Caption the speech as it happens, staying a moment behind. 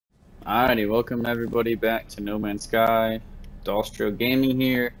Alrighty, welcome everybody back to No Man's Sky. DalstroGaming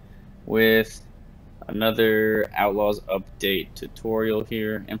here with another Outlaws update tutorial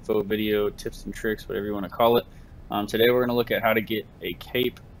here, info video, tips and tricks, whatever you want to call it. Today we're going to look at how to get a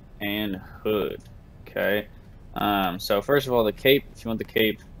cape and hood. Okay, so first of all, the cape, if you want the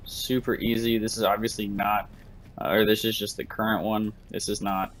cape, super easy. This is obviously not, or this is just the current one. This is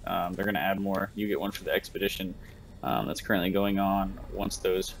not, they're going to add more. You get one for the expedition. That's currently going on once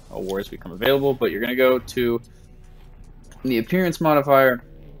those awards become available. But you're going to go to the appearance modifier,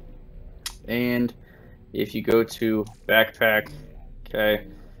 and if you go to backpack, okay,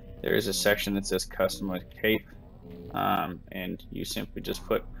 there is a section that says customize cape, and you simply just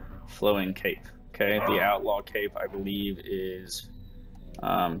put flowing cape. Okay, the outlaw cape, I believe, is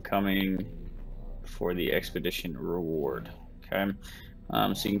coming for the expedition reward. Okay,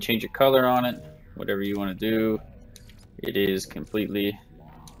 so you can change your color on it, whatever you want to do. It is completely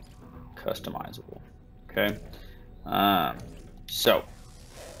customizable. Okay, so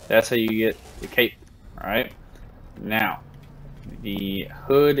that's how you get the cape. All right, now the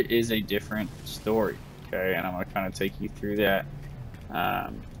hood is a different story. Okay, and I'm going to kind of take you through that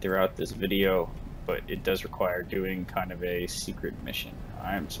throughout this video, but it does require doing kind of a secret mission. All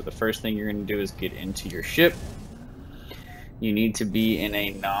right, so the first thing you're going to do is get into your ship. You need to be in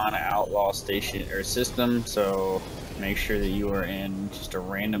a non-outlaw station or system, so make sure that you are in just a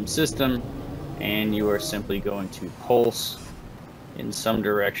random system, and you are simply going to pulse in some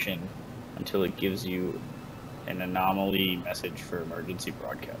direction until it gives you an anomaly message for emergency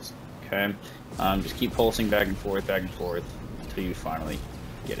broadcast. Okay, just keep pulsing back and forth until you finally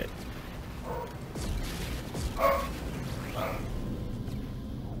get it.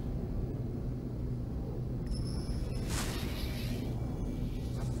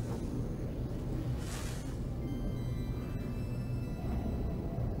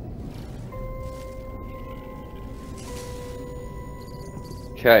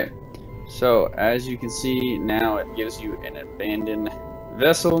 Okay, so as you can see now, it gives you an abandoned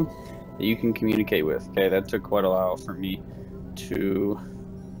vessel that you can communicate with. Okay, that took quite a while for me to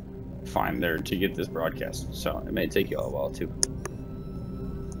find there to get this broadcast, so it may take you a while too.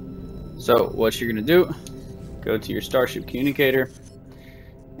 So what you're gonna do, go to your starship communicator,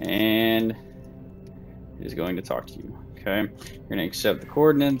 and it is going to talk to you. Okay, you're gonna accept the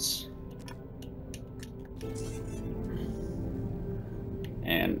coordinates,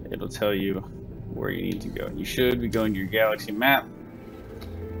 and it'll tell you where you need to go. You should be going to your galaxy map,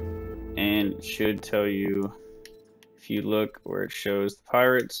 and it should tell you, if you look where it shows the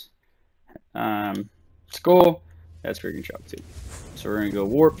pirates skull, that's where you can drop to. So we're gonna go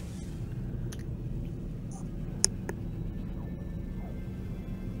warp.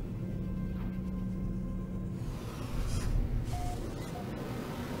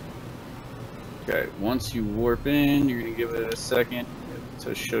 Okay, once you warp in, you're gonna give it a second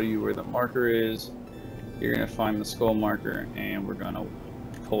to show you where the marker is. You're gonna find the skull marker, and we're gonna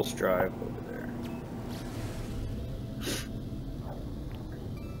pulse drive over there.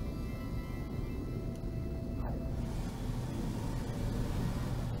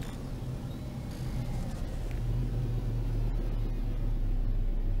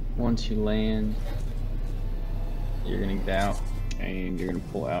 Once you land, you're gonna get out, and you're gonna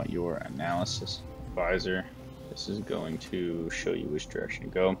pull out your analysis visor. This is going to show you which direction to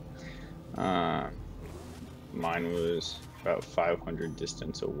go. Mine was about 500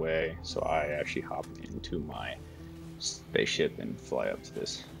 distance away, so I actually hopped into my spaceship and fly up to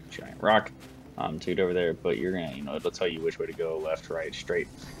this giant rock to get over there. But you're gonna, it'll tell you which way to go, left, right, straight,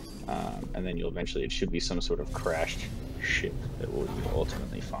 and then you'll eventually, it should be some sort of crashed ship that you'll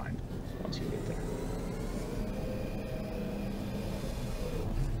ultimately find once you get there.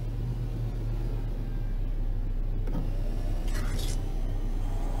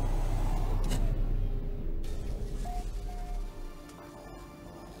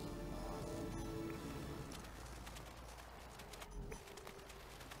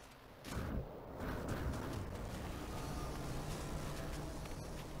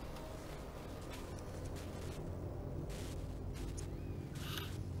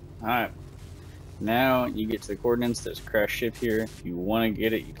 Alright, now you get to the coordinates. There's a crash ship here. If you want to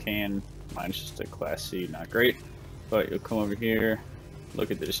get it, you can. Mine's just a class C, not great. But you'll come over here,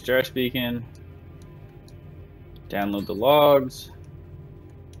 look at the distress beacon, download the logs,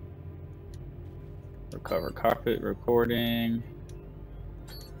 recover cockpit recording.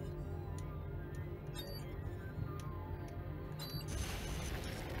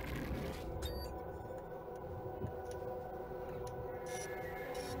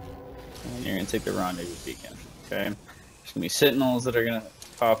 And you're going to take the rendezvous beacon. Okay, there's going to be sentinels that are going to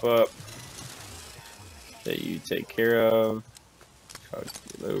pop up that you take care of. Try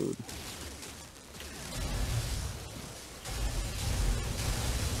to reload.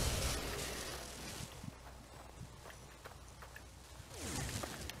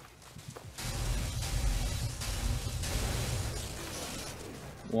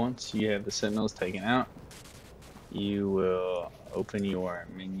 Once you have the sentinels taken out, you will open your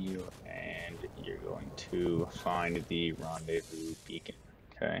menu and you're going to find the rendezvous beacon.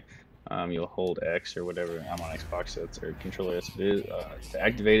 Okay, you'll hold X or whatever. I'm on Xbox, so it's or controller S to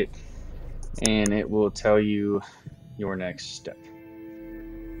activate it, and it will tell you your next step.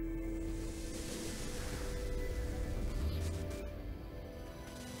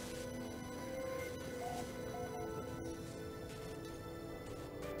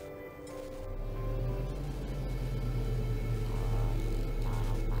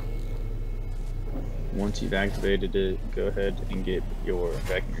 Once you've activated it, go ahead and get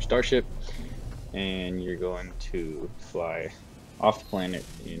back in your starship, and you're going to fly off the planet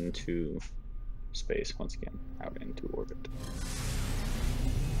into space once again, out into orbit.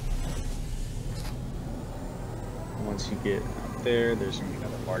 Once you get out there, there's going to be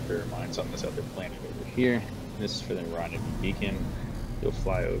another marker. Mine's on this other planet over here. This is for the rendezvous beacon. You'll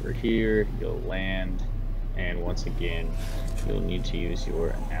fly over here, you'll land, and once again, you'll need to use your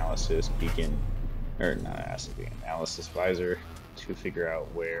analysis beacon. Or not analysis visor to figure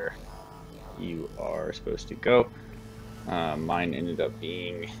out where you are supposed to go. Mine ended up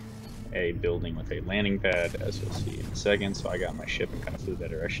being a building with a landing pad, as you'll see in a second. So I got my ship and kind of flew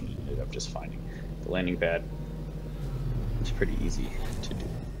that direction and ended up just finding the landing pad. It's pretty easy to do.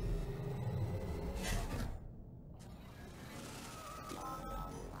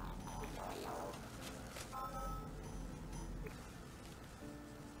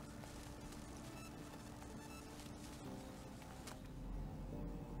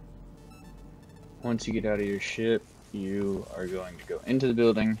 Once you get out of your ship, you are going to go into the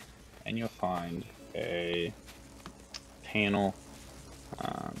building and you'll find a panel,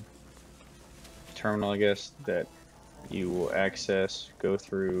 terminal I guess, that you will access, go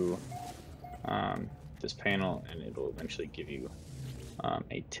through this panel, and it will eventually give you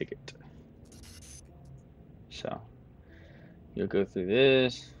a ticket. So you'll go through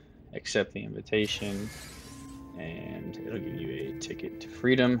this, accept the invitation, and it'll give you a ticket to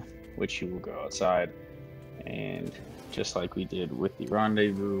freedom, which you will go outside, and just like we did with the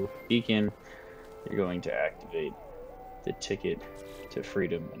rendezvous beacon, you're going to activate the ticket to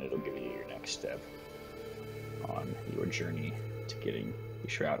freedom, and it'll give you your next step on your journey to getting the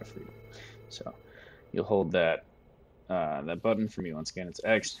Shroud of Freedom. So you'll hold that that button. For me, once again, it's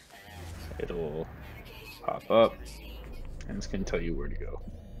X. It'll pop up, and it's going to tell you where to go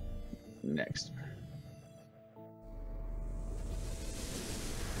next.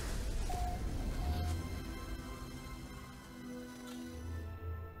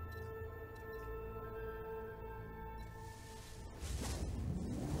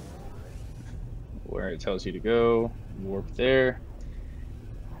 Where it tells you to go, warp there,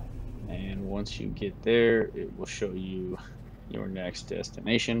 and once you get there, it will show you your next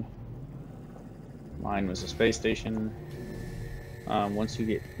destination. Mine was a space station. Once you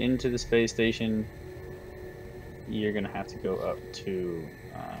get into the space station, you're gonna have to go up to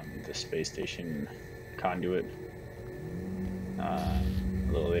the space station conduit a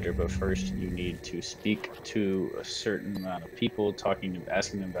little later, but first you need to speak to a certain amount of people,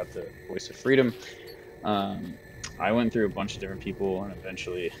 asking them about the voice of freedom. I went through a bunch of different people, and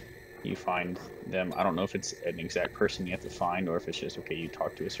eventually you find them. I don't know if it's an exact person you have to find, or if it's just, okay, you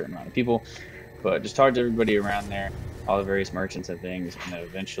talk to a certain amount of people, but just talk to everybody around there, all the various merchants and things, and then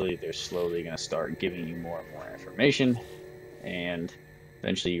eventually they're slowly going to start giving you more and more information, and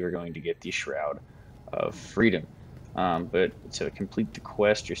eventually you're going to get the Shroud of Freedom. But to complete the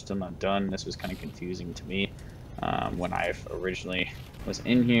quest, you're still not done. This was kind of confusing to me. When I originally was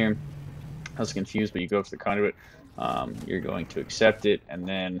in here, I was confused, but you go up to the conduit, you're going to accept it, and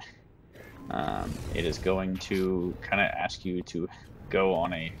then it is going to kind of ask you to go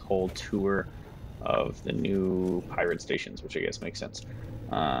on a whole tour of the new pirate stations, which I guess makes sense.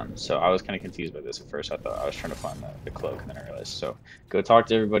 So I was kind of confused by this at first. I thought I was trying to find the cloak, and then I realized. So go talk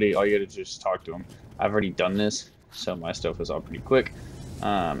to everybody. All you gotta do is just talk to them. I've already done this, so my stuff was all pretty quick.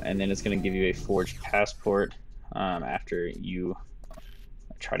 And then it's gonna give you a forged passport after you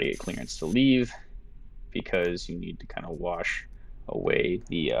try to get clearance to leave, because you need to kind of wash away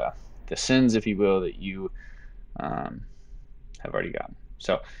the sins, if you will, that you have already gotten.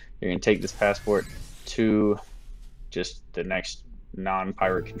 So you're going to take this passport to just the next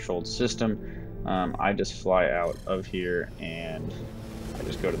non-pirate controlled system. I just fly out of here and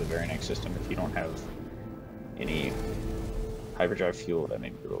just go to the very next system. If you don't have any hyperdrive fuel, that may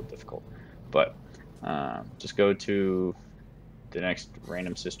be a little difficult. But just go to the next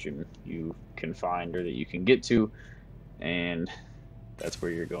random system you can find or that you can get to, and that's where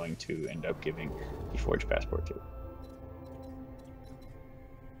you're going to end up giving the Forge Passport to.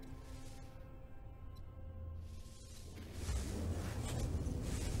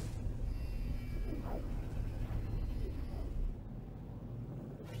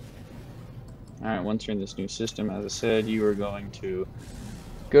 Alright, once you're in this new system, as I said, you are going to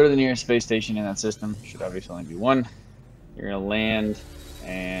go to the nearest space station in that system. Should obviously only be one. You're going to land,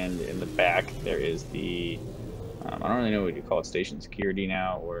 and in the back there is the, I don't really know what you call it, station security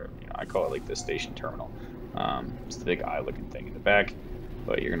now, or I call it like the station terminal. It's the big eye looking thing in the back.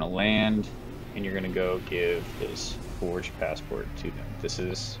 But you're going to land, and you're going to go give this Forged Passport to them. This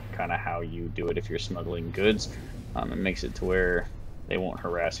is kind of how you do it if you're smuggling goods. It makes it to where they won't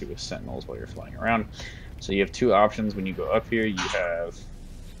harass you with sentinels while you're flying around. So you have two options when you go up here. You have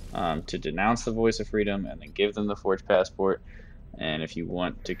to denounce the Voice of Freedom and then give them the Forged Passport. And if you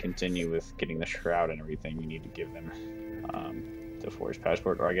want to continue with getting the Shroud and everything, you need to give them the Forged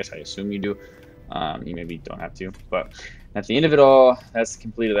Passport, or I guess I assume you do. You maybe don't have to, but at the end of it all, that's the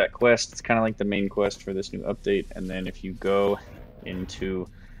complete of that quest. It's kind of like the main quest for this new update. And then if you go into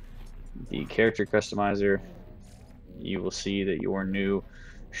the character customizer, you will see that your new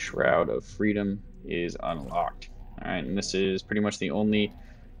Shroud of Freedom is unlocked. Alright, and this is pretty much the only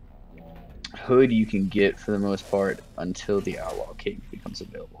hood you can get for the most part until the Outlaw Cape becomes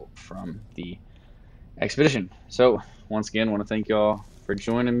available from the expedition. So, once again, I want to thank y'all for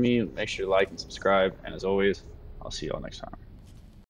joining me. Make sure to like and subscribe, and as always, I'll see y'all next time.